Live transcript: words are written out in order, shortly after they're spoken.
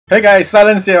Hey guys,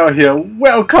 SilentCiel here.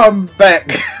 Welcome back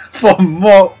for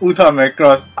more歌マク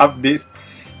ロス updates.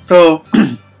 So,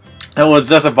 I was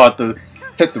just about to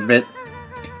head to bed.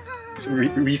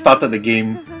 Restarted the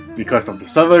game because of the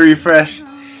server refresh,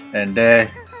 and there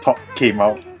pop came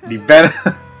out the banner.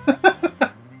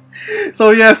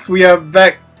 So yes, we are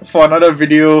back for another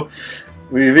video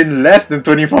within less than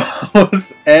 24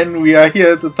 hours, and we are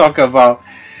here to talk about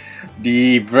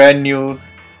the brand new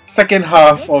second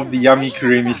half of the Yummy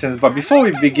Curry missions. But before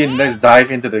we begin, let's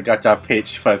dive into the gacha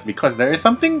page first, because there is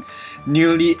something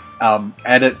newly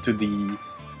added to the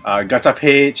gacha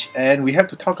page, and we have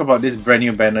to talk about this brand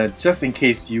new banner just in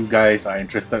case you guys are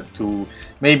interested to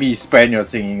maybe spend your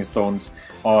singing stones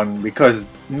on, because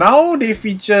now they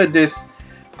feature this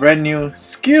brand new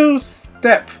skill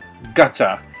step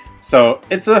gacha. So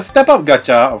it's a step up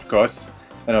gacha, of course,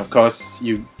 and of course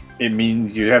it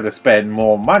means you have to spend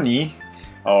more money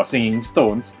or singing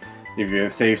stones if you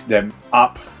save them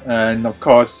up. And of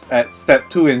course, at step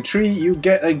 2 and 3 you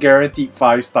get a guaranteed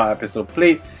 5-star episode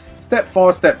plate. Step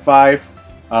 4, step 5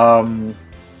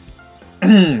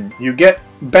 you get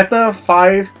better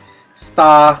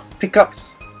 5-star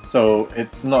pickups, so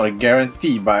it's not a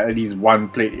guarantee, but at least one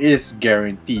plate is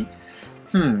guaranteed.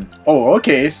 Oh,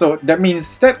 okay, so that means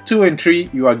step 2 and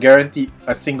 3 you are guaranteed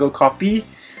a single copy,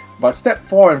 but step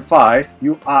 4 and 5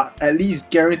 you are at least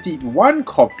guaranteed one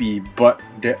copy, but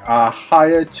there are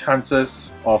higher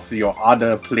chances of your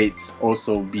other plates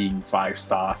also being 5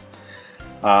 stars.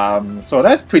 So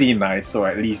that's pretty nice, so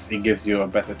at least it gives you a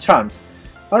better chance.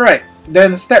 Alright,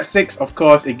 then step 6, of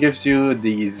course, it gives you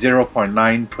the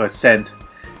 0.9%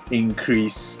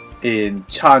 increase in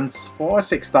chance for a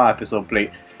 6-star episode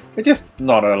plate, which is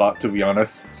not a lot, to be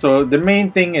honest. So the main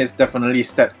thing is definitely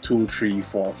step 2, 3,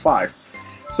 4, 5.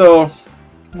 So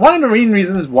one of the main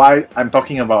reasons why I'm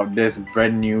talking about this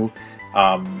brand new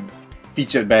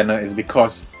featured banner is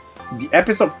because the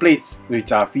episode plates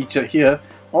which are featured here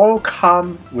all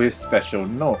come with special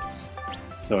notes.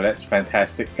 So that's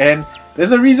fantastic, and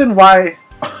there's a reason why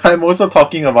I'm also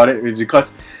talking about it is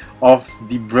because of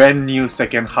the brand new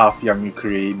second half Yummy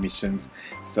Curry missions.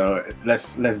 So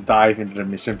let's dive into the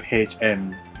mission page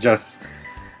and just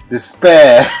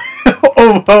despair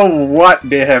over what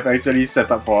they have actually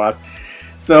set up for us.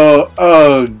 So,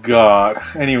 oh god.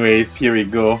 Anyways, here we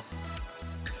go.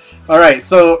 Alright,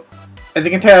 so as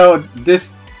you can tell,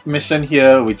 this mission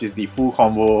here, which is the full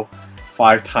combo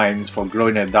 5 times for glow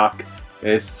in the dark,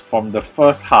 is from the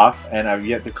first half, and I've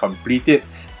yet to complete it.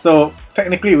 So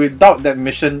technically, without that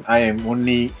mission, I am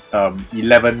only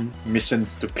 11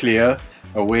 missions to clear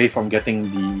away from getting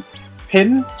the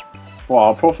pin for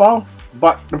our profile.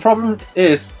 But the problem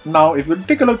is, now if you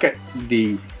take a look at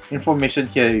the information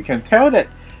here, you can tell that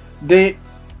they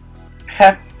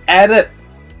have added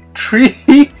 3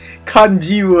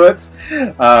 kanji words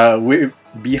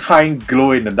behind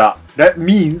glow in the dark. That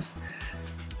means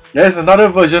there's another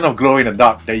version of glow in the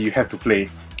dark that you have to play.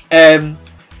 And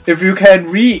if you can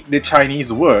read the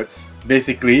Chinese words,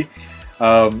 basically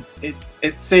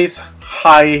it says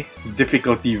high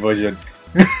difficulty version.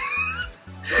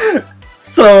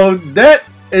 So that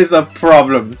is a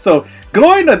problem. So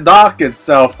glow in the dark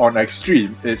itself on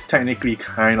extreme is technically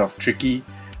kind of tricky.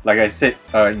 Like I said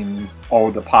in all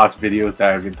the past videos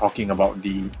that I've been talking about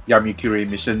the Yummy Curry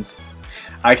missions,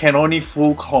 I can only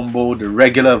full combo the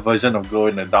regular version of glow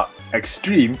in the dark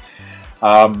extreme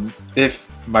if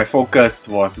my focus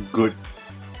was good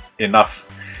enough.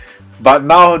 But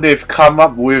now they've come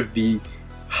up with the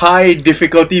high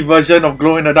difficulty version of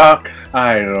glow in the dark.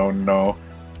 I don't know.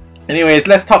 Anyways,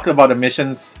 let's talk about the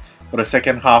missions for the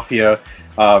second half here.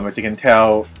 As you can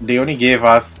tell, they only gave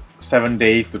us 7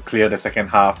 days to clear the second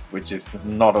half, which is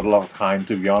not a lot of time,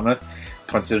 to be honest,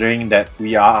 considering that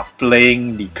we are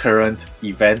playing the current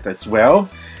event as well.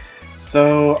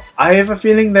 So I have a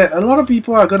feeling that a lot of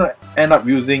people are gonna end up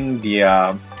using the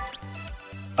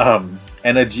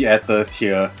energy ethers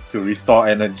here to restore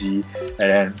energy and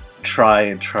then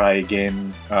try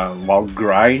again while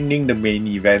grinding the main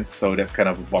event. So that's kind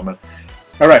of a bummer.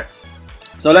 Alright,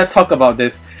 so let's talk about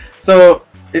this. So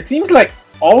it seems like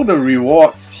all the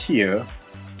rewards here,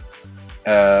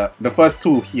 the first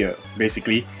 2 here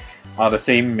basically are the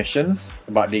same missions,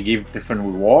 but they give different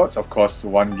rewards. Of course,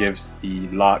 one gives the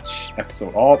large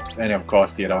episode orbs, and of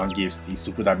course the other one gives the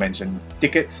super dimension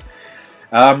tickets.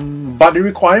 But the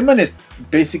requirement is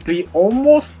basically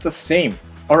almost the same.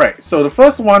 Alright, so the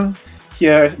first one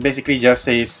here basically just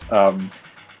says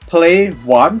play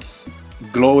once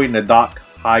glow in the dark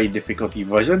high difficulty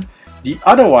version. The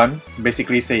other one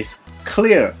basically says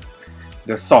clear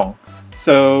the song.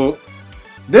 So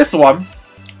this one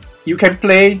you can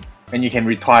play and you can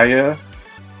retire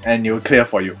and it will clear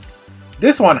for you.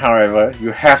 This one, however,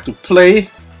 you have to play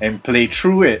and play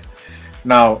through it.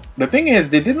 Now, the thing is,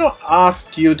 they did not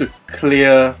ask you to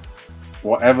clear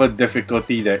whatever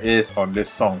difficulty there is on this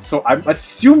song. So I'm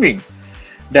assuming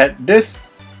that this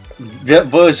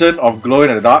version of Glow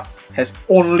in the Dark has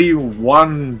only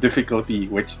one difficulty,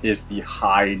 which is the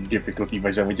high difficulty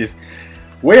version, which is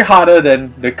way harder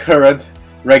than the current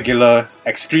regular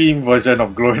extreme version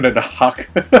of Glow in the Dark.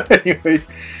 Anyways,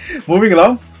 moving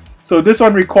along. So this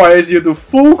one requires you to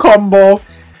full combo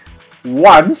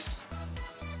once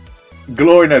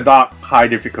Glow in the Dark high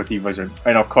difficulty version,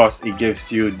 and of course it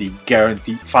gives you the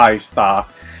guaranteed 5-star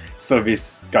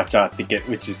service gacha ticket,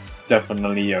 which is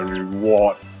definitely a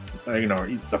reward. You know,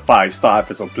 it's a 5-star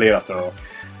episode play after all.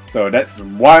 So that's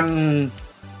one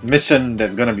mission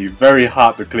that's gonna be very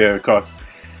hard to clear because,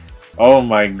 oh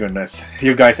my goodness,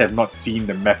 you guys have not seen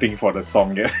the mapping for the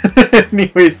song yet.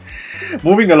 Anyways,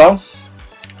 moving along.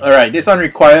 Alright, this one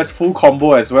requires full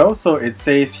combo as well. So it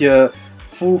says here,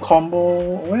 full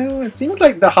combo, well, it seems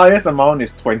like the highest amount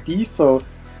is 20. So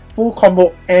full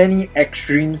combo any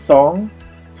extreme song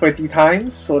 20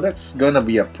 times. So that's gonna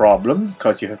be a problem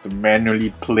because you have to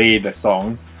manually play the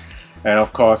songs. And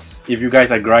of course, if you guys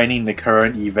are grinding the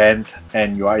current event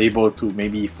and you are able to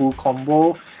maybe full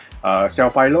combo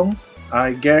Xiao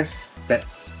I guess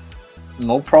that's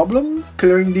no problem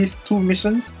clearing these two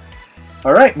missions.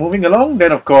 Alright, moving along,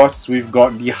 then of course we've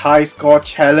got the high score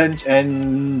challenge,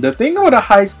 and the thing about the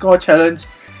high score challenge,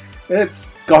 it's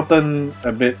gotten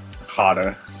a bit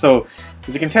harder. So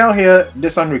as you can tell here,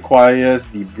 this one requires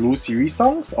the Blue series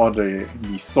songs or the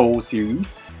Soul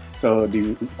series. So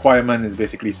the requirement is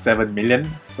basically 7 million.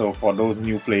 So for those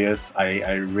new players,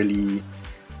 I really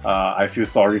I feel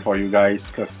sorry for you guys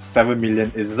because 7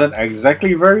 million isn't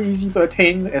exactly very easy to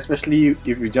attain, especially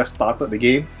if you just started the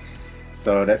game.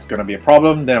 So that's gonna be a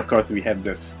problem. Then of course we have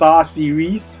the Star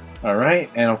series, alright,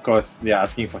 and of course they are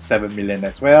asking for 7 million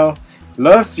as well.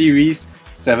 Love series,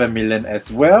 7 million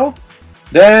as well.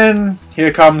 Then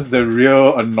here comes the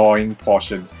real annoying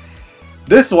portion.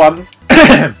 This one,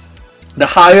 the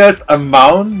highest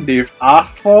amount they've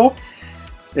asked for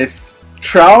is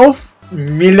 12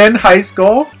 million high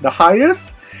score, the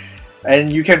highest,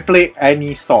 and you can play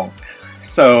any song.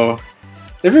 So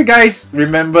if you guys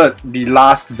remembered the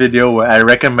last video where I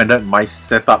recommended my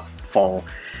setup for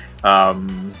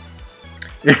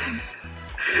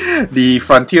the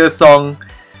Frontier song,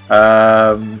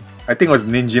 I think it was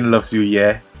Ninjin Loves You,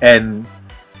 yeah, and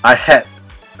I had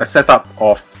a setup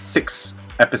of 6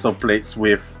 episode plates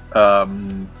with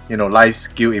you know, life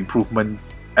skill improvement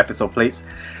episode plates,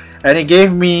 and it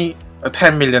gave me a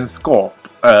 10 million score.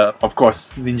 Of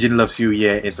course, Ninjin Loves You,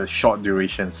 yeah, is a short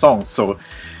duration song, so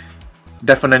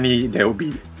definitely there will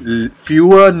be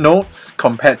fewer notes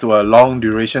compared to a long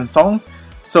duration song.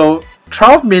 So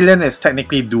 12 million is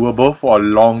technically doable for a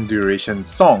long duration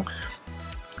song.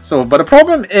 So, but the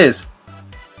problem is,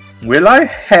 will I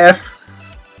have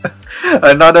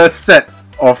another set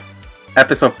of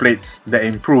episode plates that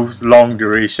improves long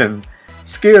duration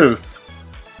skills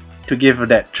to give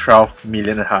that 12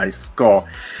 million high score?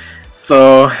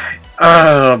 So,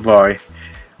 oh boy.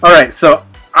 Alright, so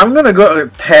I'm gonna go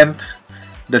attempt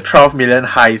the 12 million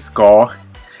high score,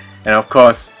 and of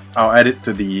course I'll add it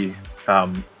to the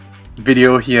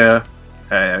video here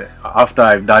after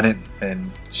I've done it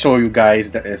and show you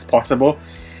guys that it's possible.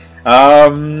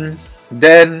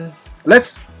 Then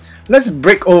let's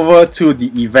break over to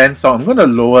the event song. I'm gonna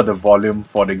lower the volume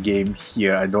for the game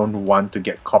here. I don't want to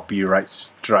get copyright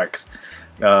strike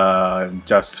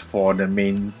just for the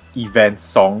main event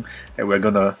song that we're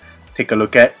gonna take a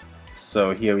look at.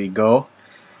 So here we go.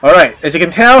 Alright, as you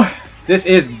can tell, this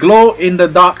is Glow in the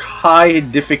Dark high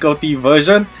difficulty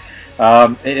version.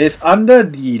 It is under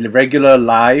the regular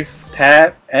live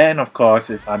tab, and of course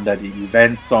it's under the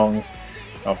event songs.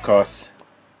 Of course,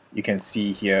 you can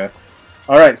see here.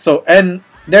 Alright, so, and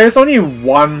there is only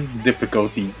one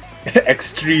difficulty.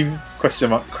 Extreme question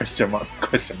mark, question mark,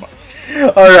 question mark.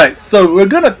 Alright, so we're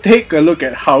gonna take a look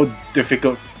at how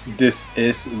difficult this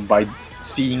is by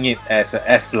seeing it as a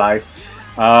S-Live.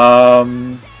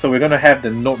 So we're gonna have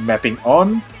the node mapping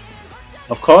on,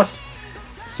 of course.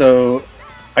 So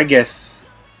I guess,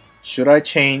 should I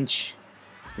change?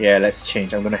 Yeah, let's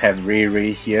change. I'm gonna have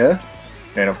Ray here,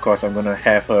 and of course I'm gonna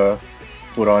have her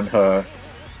put on her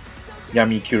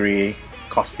Yami Curie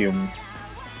costume.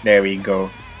 There we go.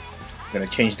 I'm gonna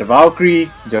change the Valkyrie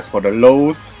just for the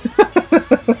lows.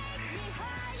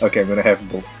 Okay, I'm gonna have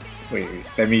both. Wait,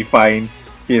 let me find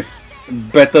his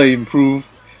better improved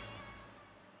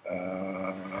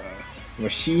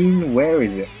machine. Where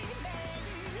is it?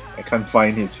 I can't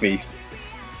find his face.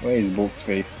 Where is Bolt's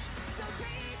face?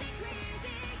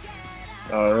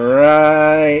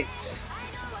 Alright.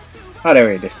 Oh,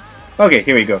 there it is. Okay,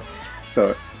 here we go.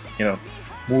 So, you know,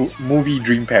 movie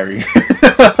dream pairing.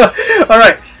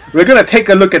 Alright, we're gonna take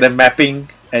a look at the mapping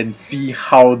and see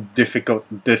how difficult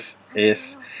this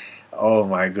is. Oh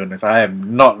my goodness, I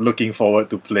am not looking forward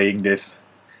to playing this.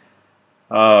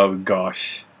 Oh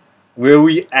gosh. Will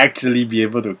we actually be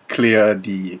able to clear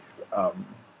the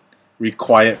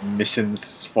required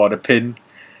missions for the pin?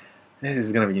 This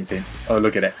is gonna be insane. Oh,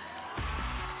 look at that.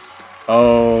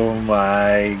 Oh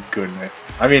my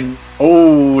goodness. I mean,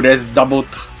 oh, there's double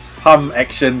thumb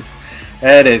actions.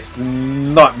 That is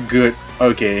not good.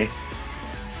 Okay.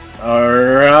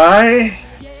 Alright.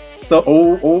 So,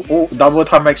 oh, double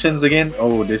thumb actions again.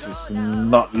 Oh, this is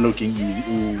not looking easy.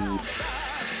 Ooh.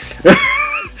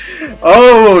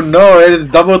 Oh no, it is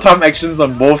double thumb actions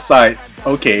on both sides.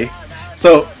 Okay.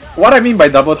 So, what I mean by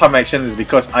double thumb actions is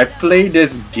because I play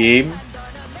this game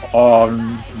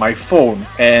on my phone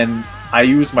and I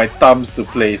use my thumbs to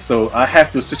play, so I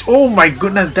have to switch. Oh my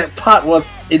goodness, that part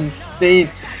was insane.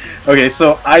 Okay,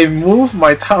 so I move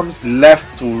my thumbs left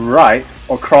to right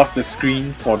across the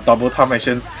screen for double thumb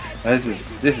actions.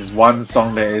 This is one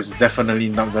song that is definitely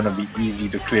not gonna be easy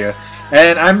to clear,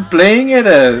 and I'm playing at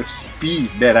a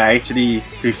speed that I actually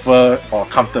prefer or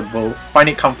find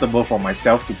it comfortable for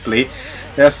myself to play.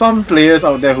 There are some players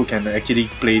out there who can actually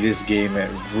play this game at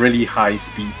really high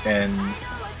speeds, and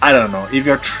I don't know, if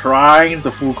you're trying to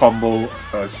full combo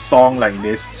a song like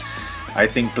this, I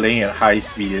think playing at high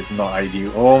speed is not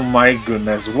ideal. Oh my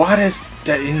goodness, what is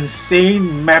that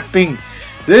insane mapping?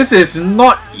 This is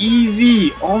not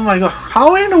easy. Oh my god,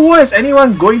 how in the world is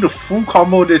anyone going to full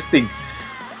combo this thing?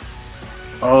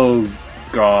 Oh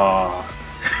god.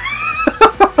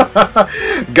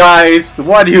 Guys,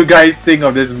 what do you guys think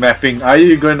of this mapping? Are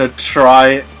you going to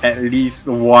try at least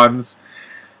once?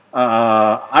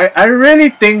 I really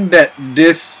think that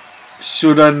this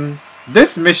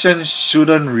mission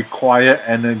shouldn't require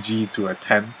energy to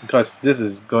attempt, because this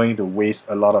is going to waste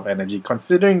a lot of energy,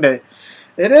 considering that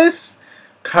it is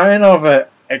kind of an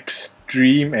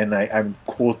extreme, and I'm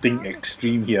quoting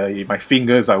extreme here. My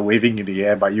fingers are waving in the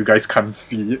air, but you guys can't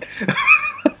see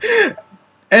it.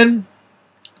 And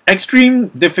extreme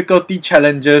difficulty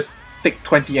challenges take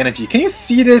 20 energy. Can you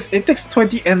see this? It takes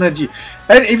 20 energy.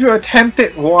 And if you attempt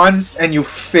it once and you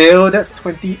fail, that's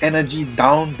 20 energy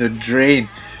down the drain.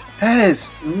 That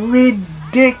is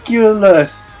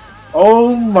ridiculous.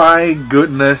 Oh my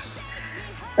goodness.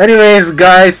 Anyways,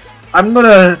 guys, I'm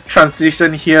gonna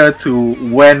transition here to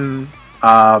when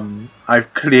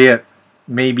I've cleared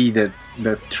maybe the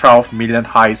 12 million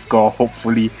high score,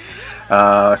 hopefully,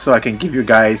 so I can give you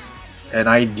guys an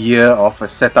idea of a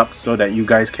setup so that you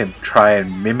guys can try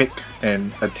and mimic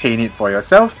and attain it for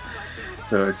yourselves.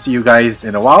 So see you guys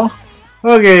in a while.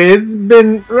 Okay, it's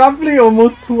been roughly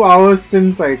almost 2 hours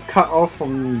since I cut off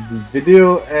from the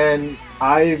video, and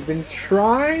I've been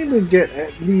trying to get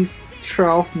at least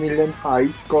 12 million high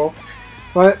score,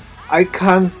 but I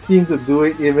can't seem to do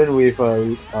it even with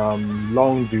a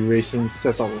long duration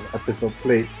setup of episode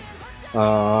plates.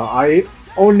 I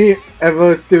only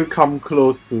ever still come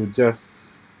close to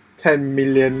just 10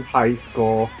 million high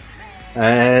score,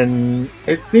 and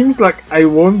it seems like I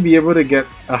won't be able to get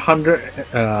 100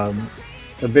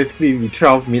 basically the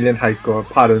 12 million high score,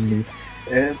 pardon me.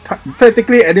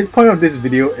 Practically at this point of this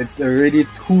video, it's already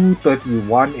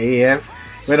 2:31 AM.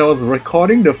 When I was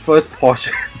recording the first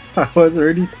portion, I was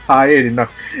already tired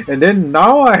enough, and then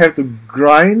now I have to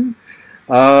grind.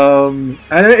 And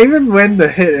I even went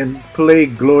ahead and play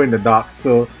glow in the dark.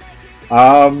 So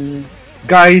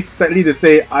guys, sadly to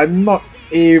say, I'm not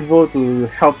able to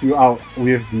help you out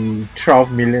with the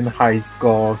 12 million high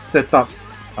score setup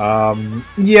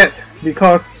yet,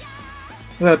 because,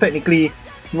 well, technically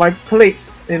my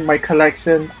plates in my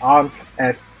collection aren't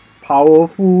as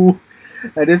powerful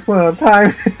at this point of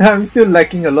time. I'm still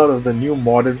lacking a lot of the new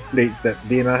modern plates that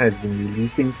Dana has been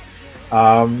releasing,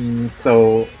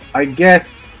 so I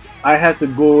guess I have to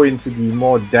go into the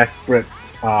more desperate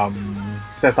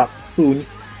setup soon,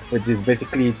 which is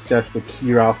basically just to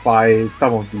Kirafy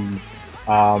some of the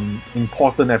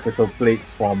important episode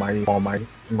plates for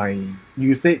my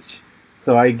usage.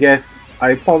 So I guess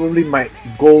I probably might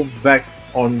go back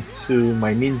onto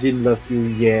my Ninjin Loves You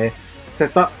Yeah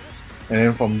setup, and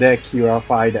then from there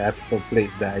Kirafy the episode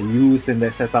plates that I used in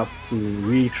that setup to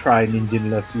retry Ninjin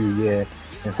Loves You Yeah,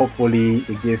 and hopefully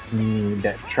it gives me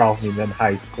that 12 million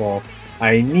high score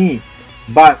I need.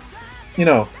 But you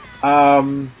know,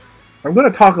 I'm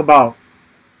gonna talk about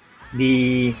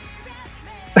the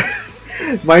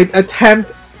my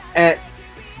attempt at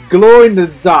glow in the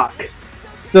dark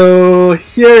So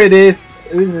here it is.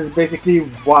 This is basically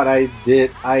what I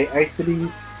did. I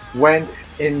actually went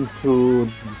into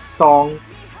the song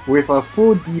with a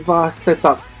full diva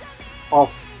setup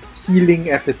of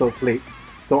healing episode plates.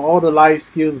 So all the life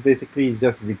skills basically is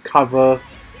just recover.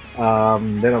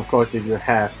 Then of course if you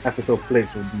have episode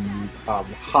plates with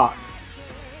the heart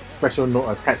special note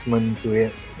attachment to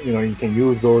it, you know, you can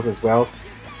use those as well.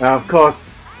 Of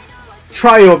course,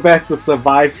 try your best to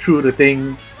survive through the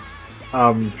thing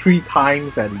 3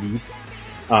 times at least.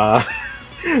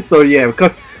 So yeah,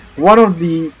 because one of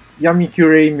the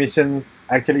Yamikure missions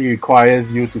actually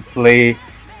requires you to play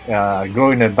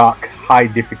Glow in the Dark high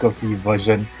difficulty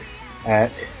version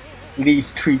at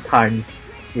least 3 times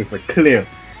with a clear.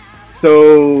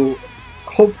 So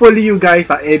hopefully you guys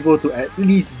are able to at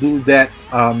least do that.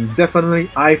 Definitely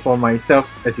I for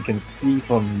myself, as you can see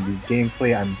from the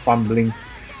gameplay, I'm fumbling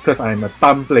because I'm a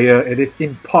thumb player. It is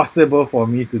impossible for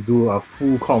me to do a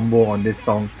full combo on this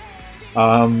song.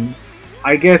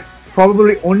 I guess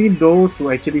probably only those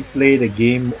who actually play the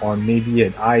game on maybe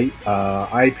an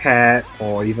iPad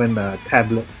or even a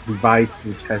tablet device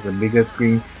which has a bigger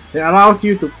screen. It allows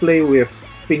you to play with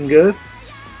fingers,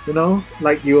 you know,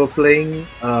 like you were playing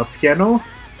piano.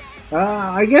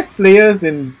 I guess players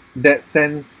in that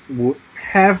sense would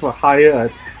have a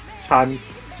higher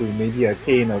chance to maybe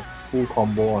attain a full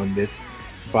combo on this,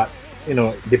 but you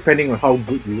know, depending on how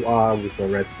good you are with the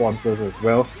responses as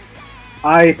well.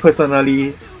 I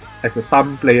personally, as a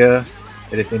thumb player,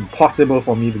 it is impossible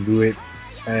for me to do it,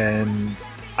 and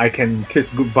I can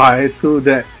kiss goodbye to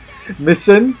that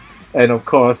mission, and of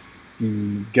course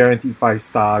the guaranteed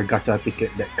 5-star gacha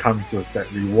ticket that comes with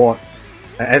that reward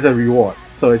as a reward.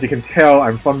 So as you can tell,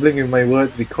 I'm fumbling with my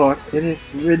words because it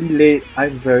is really late,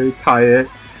 I'm very tired,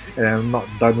 and I'm not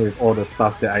done with all the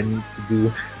stuff that I need to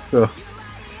do. So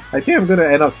I think I'm gonna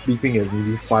end up sleeping at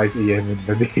maybe 5 AM in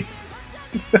the day.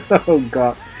 Oh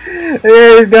god.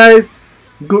 Anyways guys,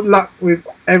 good luck with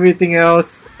everything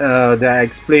else that I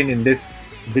explained in this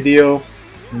video.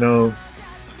 You know,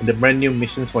 the brand new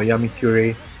missions for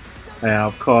Yamikure.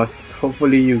 Of course,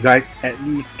 hopefully you guys at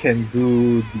least can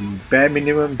do the bare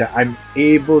minimum that I'm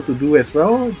able to do as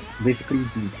well. Basically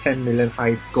the 10 million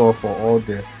high score for all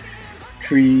the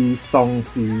 3 song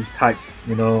series types,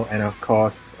 you know, and of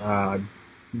course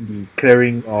the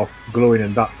clearing of Glow in the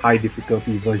Dark high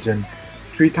difficulty version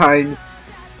 3 times,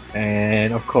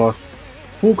 and of course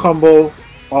full combo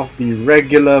of the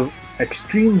regular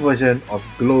extreme version of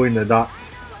Glow in the Dark,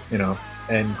 you know,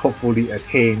 and hopefully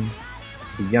attain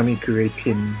the Yamikure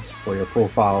pin for your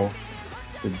profile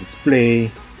to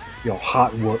display your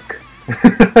hard work.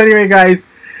 Anyway guys,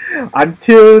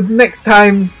 until next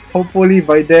time, hopefully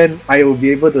by then I will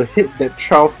be able to hit that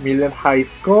 12 million high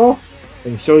score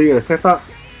and show you a setup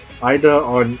either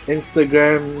on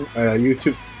Instagram,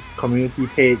 YouTube's community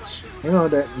page, you know,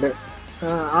 that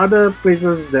other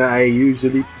places that I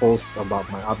usually post about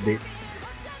my updates.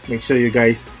 Make sure you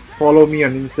guys follow me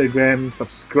on Instagram,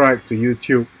 subscribe to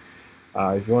YouTube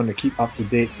if you want to keep up to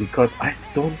date, because I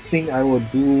don't think I will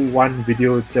do one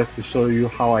video just to show you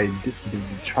how I did the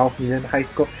 12 million high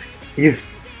score if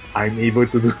I'm able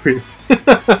to do it.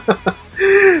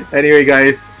 Anyway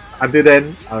guys, until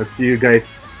then, I'll see you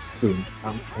guys soon.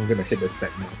 I'm gonna hit the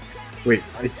set now. Wait,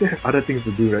 I still have other things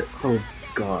to do, right? Oh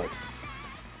god.